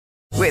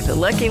With the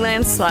Lucky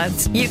Land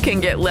Slots, you can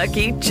get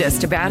lucky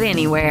just about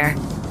anywhere.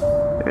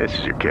 This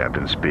is your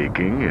captain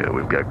speaking.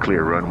 We've got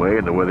clear runway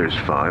and the weather's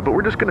fine, but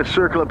we're just going to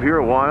circle up here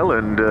a while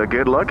and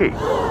get lucky.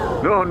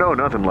 No,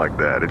 nothing like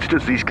that. It's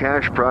just these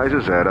cash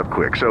prizes add up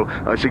quick. So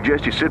I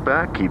suggest you sit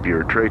back, keep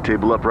your tray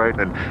table upright,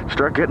 and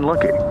start getting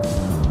lucky.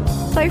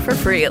 Play for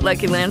free at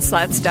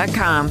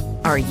LuckyLandSlots.com.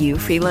 Are you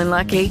feeling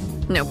lucky?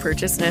 No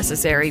purchase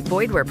necessary.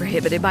 Void where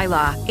prohibited by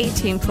law.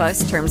 18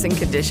 plus terms and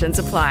conditions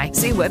apply.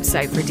 See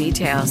website for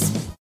details.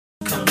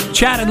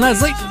 Chad and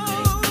Leslye,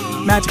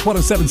 Magic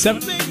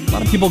 107.7. A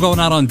lot of people going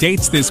out on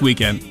dates this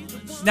weekend.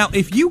 Now,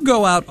 if you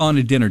go out on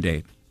a dinner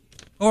date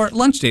or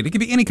lunch date, it could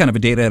be any kind of a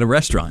date at a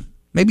restaurant.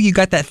 Maybe you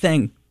got that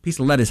piece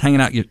of lettuce hanging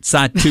out your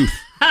side tooth,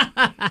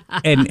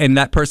 and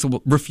that person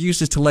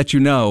refuses to let you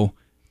know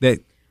that.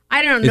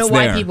 I don't know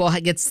why people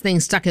get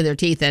things stuck in their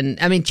teeth. And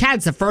I mean,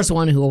 Chad's the first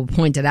one who will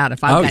point it out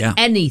if I've got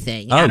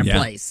anything out of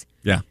place.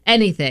 Yeah.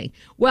 Anything.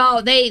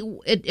 Well,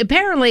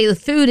 apparently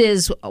food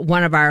is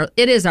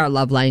our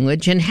love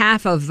language, and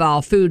half of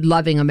all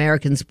food-loving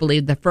Americans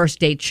believe the first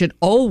date should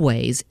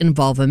always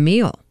involve a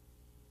meal.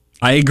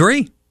 I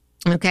agree.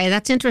 Okay,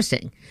 that's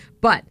interesting.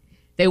 But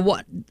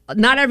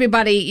not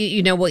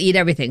everybody, will eat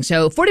everything.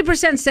 So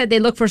 40% said they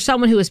look for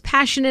someone who is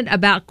passionate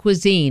about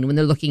cuisine when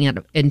they're looking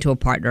into a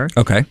partner.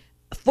 Okay.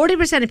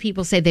 40% of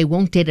people say they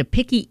won't date a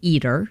picky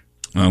eater.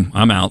 Oh,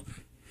 I'm out.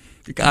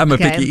 I'm a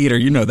picky eater.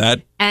 You know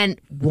that.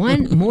 And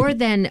more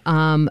than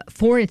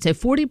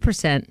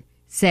 40%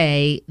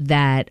 say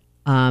that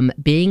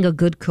being a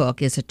good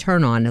cook is a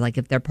turn on. Like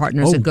if their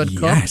partner's a good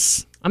cook.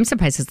 Yes. I'm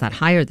surprised it's not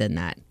higher than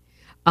that.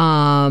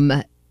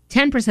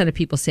 10% of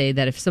people say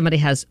that if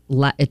somebody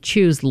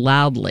chews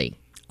loudly.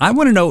 I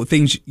want to know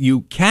things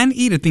you can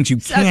eat and things you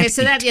can't eat. Okay,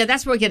 so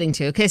that's what we're getting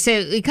to. Okay, so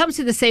it comes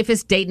to the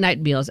safest date night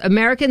meals.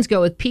 Americans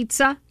go with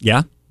pizza,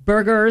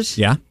 burgers,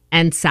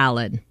 and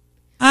salad.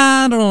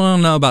 I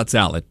don't know about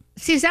salad.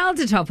 See,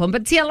 salad's a tough one,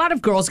 but a lot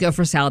of girls go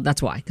for salad.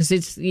 That's why, because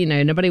it's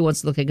nobody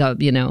wants to look like a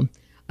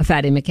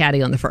fatty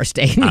McCatty on the first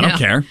date. I don't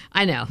care.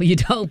 I know you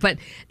don't, but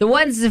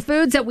the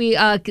foods that we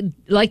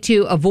like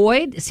to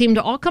avoid seem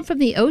to all come from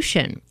the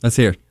ocean. Let's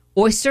hear.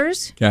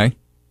 Oysters. Okay.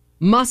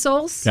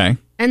 Mussels. Okay.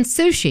 And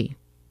sushi.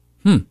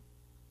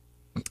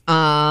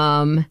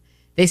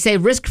 They say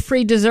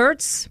risk-free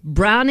desserts,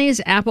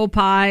 brownies, apple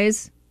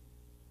pies,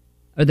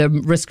 or the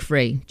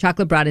risk-free.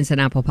 Chocolate brownies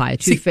and apple pie,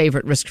 two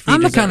favorite risk-free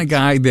desserts. I'm the kind of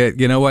guy that,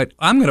 you know what,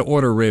 I'm going to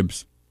order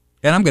ribs.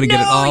 And I'm going to get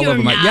it all over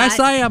my... Yes,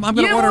 I am. I'm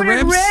going to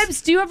order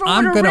ribs. Do you ever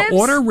order ribs? I'm going to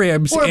order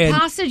ribs. Or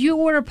pasta. Do you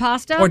order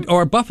pasta?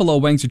 Or buffalo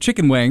wings or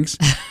chicken wings.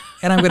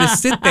 And I'm going to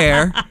sit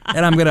there,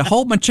 and I'm going to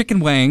hold my chicken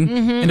wing,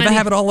 and if I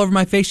have it all over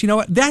my face, you know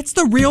what? That's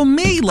the real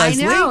me,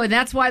 Leslye. I know, and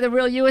that's why the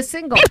real you is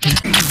single.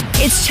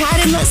 It's Chad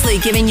and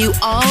Leslye giving you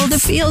all the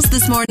feels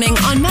this morning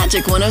on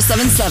Magic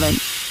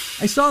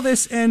 107.7. I saw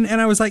this, and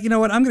I was like, you know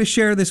what? I'm going to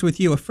share this with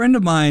you. A friend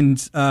of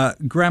mine's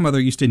grandmother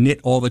used to knit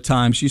all the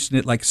time. She used to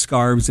knit like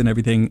scarves and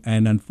everything,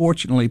 and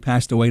unfortunately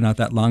passed away not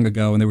that long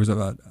ago, and there was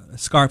a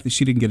scarf that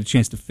she didn't get a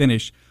chance to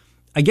finish.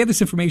 I gave this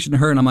information to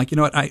her, and I'm like, you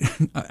know what?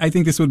 I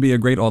think this would be a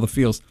great all the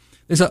feels.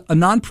 There's a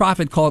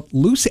nonprofit called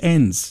Loose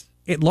Ends.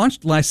 It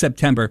launched last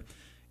September.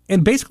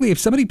 And basically, if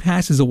somebody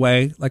passes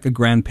away, like a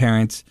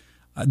grandparent,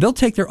 they'll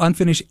take their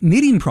unfinished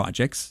knitting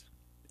projects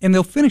and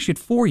they'll finish it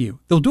for you.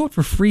 They'll do it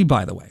for free,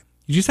 by the way.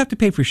 You just have to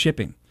pay for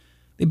shipping.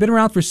 They've been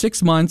around for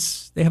 6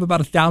 months. They have about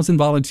 1,000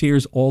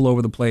 volunteers all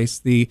over the place.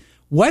 The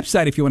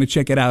website, if you want to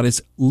check it out,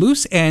 is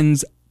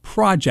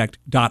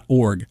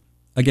looseensproject.org.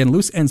 Again,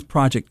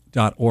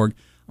 looseensproject.org.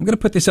 I'm going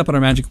to put this up on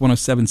our Magic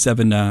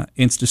 107.7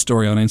 Insta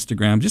story on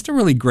Instagram. Just a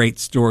really great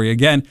story.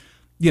 Again,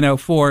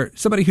 for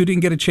somebody who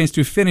didn't get a chance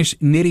to finish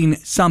knitting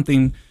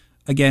something,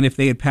 again, if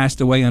they had passed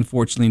away,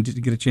 unfortunately, and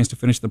didn't get a chance to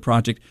finish the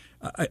project.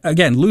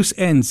 Again, Loose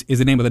Ends is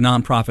the name of the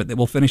nonprofit that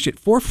will finish it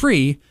for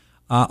free.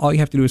 All you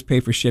have to do is pay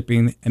for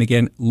shipping. And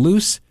again,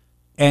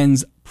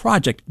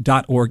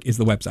 looseensproject.org is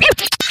the website.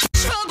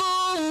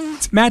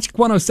 Magic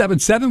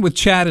 107.7 with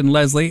Chad and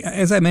Leslye.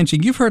 As I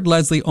mentioned, you've heard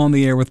Leslye on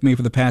the air with me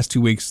for the past 2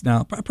 weeks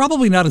now.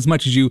 Probably not as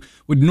much as you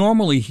would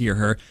normally hear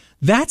her.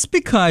 That's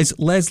because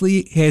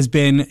Leslye has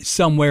been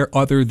somewhere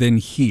other than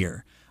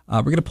here.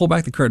 We're going to pull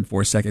back the curtain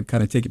for a second,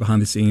 kind of take you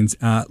behind the scenes.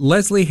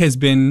 Leslye has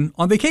been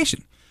on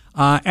vacation.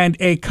 And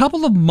a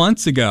couple of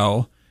months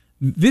ago,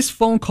 this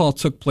phone call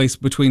took place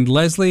between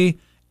Leslye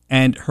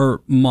and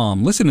her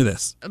mom. Listen to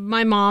this.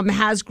 My mom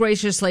has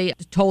graciously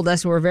told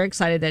us, we're very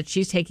excited that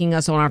she's taking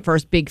us on our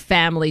first big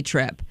family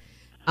trip.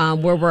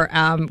 Where we're,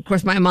 of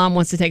course, my mom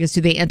wants to take us to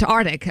the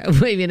Antarctic.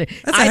 That's a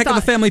heck of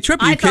a family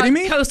trip. Are you kidding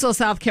me? Coastal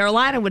South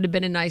Carolina would have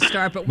been a nice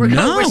start, but we're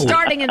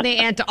starting in the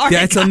Antarctica.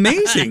 That's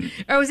amazing.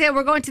 Or was it,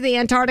 we're going to the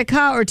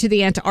Antarctica or to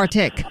the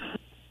Antarctic?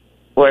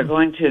 We're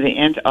going to the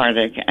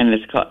Antarctic, and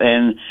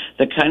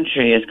the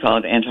country is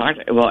called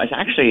Antarctica. Well, it's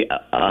actually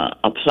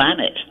a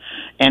planet.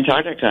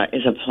 Antarctica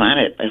is a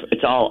planet.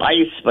 It's all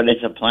ice, but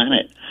it's a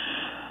planet.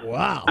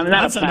 Wow. I'm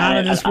not That's a an planet.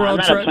 out-of-this-world I'm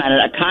not trip. a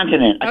planet, a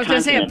continent. I was going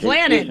to say a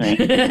planet.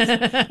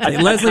 Hey,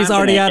 Leslie's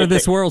already out of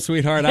this world,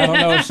 sweetheart. I don't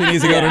know if she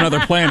needs to go to another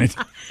planet.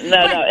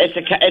 No, it's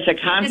a continent. It's a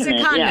continent.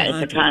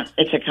 Yeah,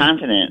 it's a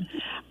continent.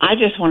 I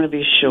just want to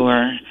be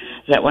sure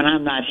that when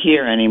I'm not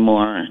here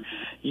anymore,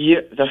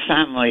 the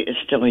family is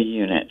still a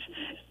unit.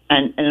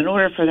 And in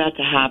order for that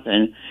to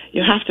happen,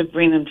 you have to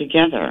bring them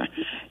together.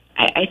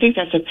 I think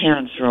that's a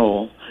parent's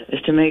role,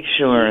 is to make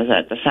sure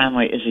that the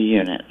family is a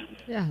unit.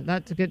 Yeah,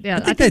 that's a good. Yeah,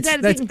 I think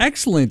that's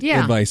excellent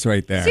advice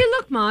right there. See,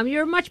 look, Mom,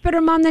 you're a much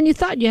better mom than you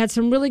thought. You had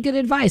some really good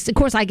advice. Of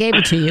course, I gave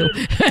it to you.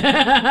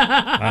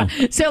 Wow.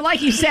 So,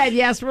 like you said,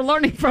 yes, we're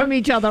learning from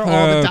each other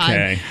all the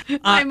time. Okay.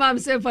 My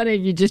mom's so funny.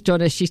 If you just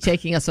joined us, she's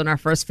taking us on our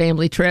first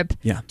family trip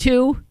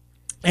to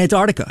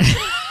Antarctica,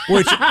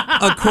 which,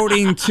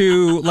 according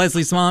to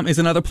Leslie's mom, is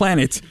another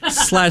planet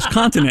 /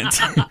 continent.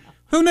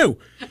 Who knew?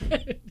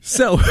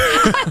 So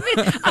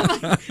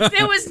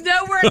there was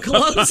nowhere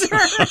closer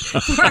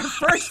for our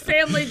first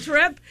family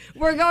trip.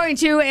 We're going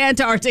to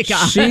Antarctica.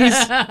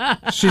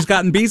 She's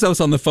gotten Bezos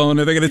on the phone,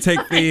 and they're going to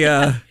take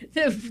the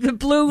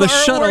blue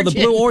shuttle, origin.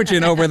 the Blue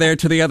Origin, over there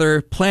to the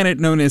other planet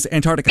known as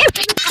Antarctica.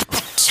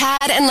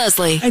 Chad and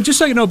Leslye. And just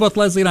so you know, both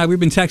Leslye and I, we've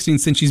been texting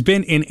since she's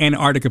been in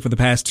Antarctica for the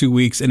past 2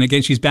 weeks. And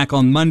again, she's back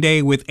on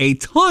Monday with a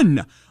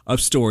ton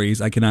of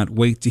stories. I cannot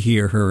wait to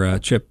hear her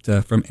trip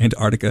from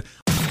Antarctica.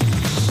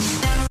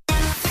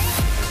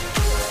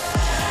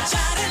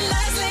 Chad and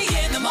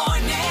Leslye in the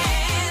morning.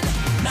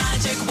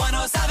 Magic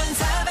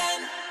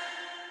 107.7.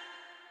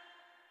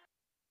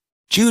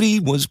 Judy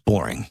was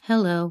boring.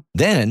 Hello.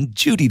 Then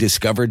Judy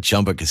discovered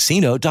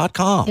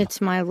ChumbaCasino.com. It's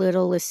my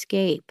little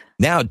escape.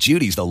 Now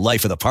Judy's the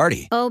life of the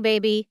party. Oh,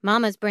 baby,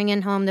 mama's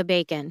bringing home the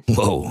bacon.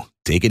 Whoa,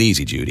 take it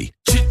easy, Judy.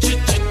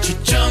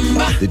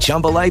 The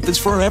Chumba life is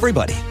for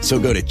everybody. So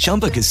go to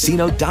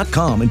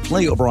ChumbaCasino.com and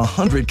play over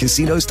 100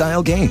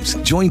 casino-style games.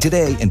 Join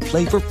today and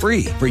play for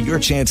free for your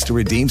chance to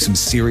redeem some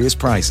serious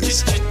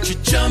prizes.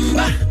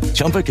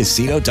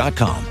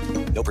 ChumbaCasino.com.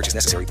 No purchase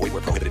necessary. Void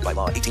where prohibited by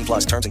law.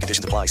 18+ terms and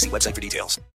conditions apply. See website for details.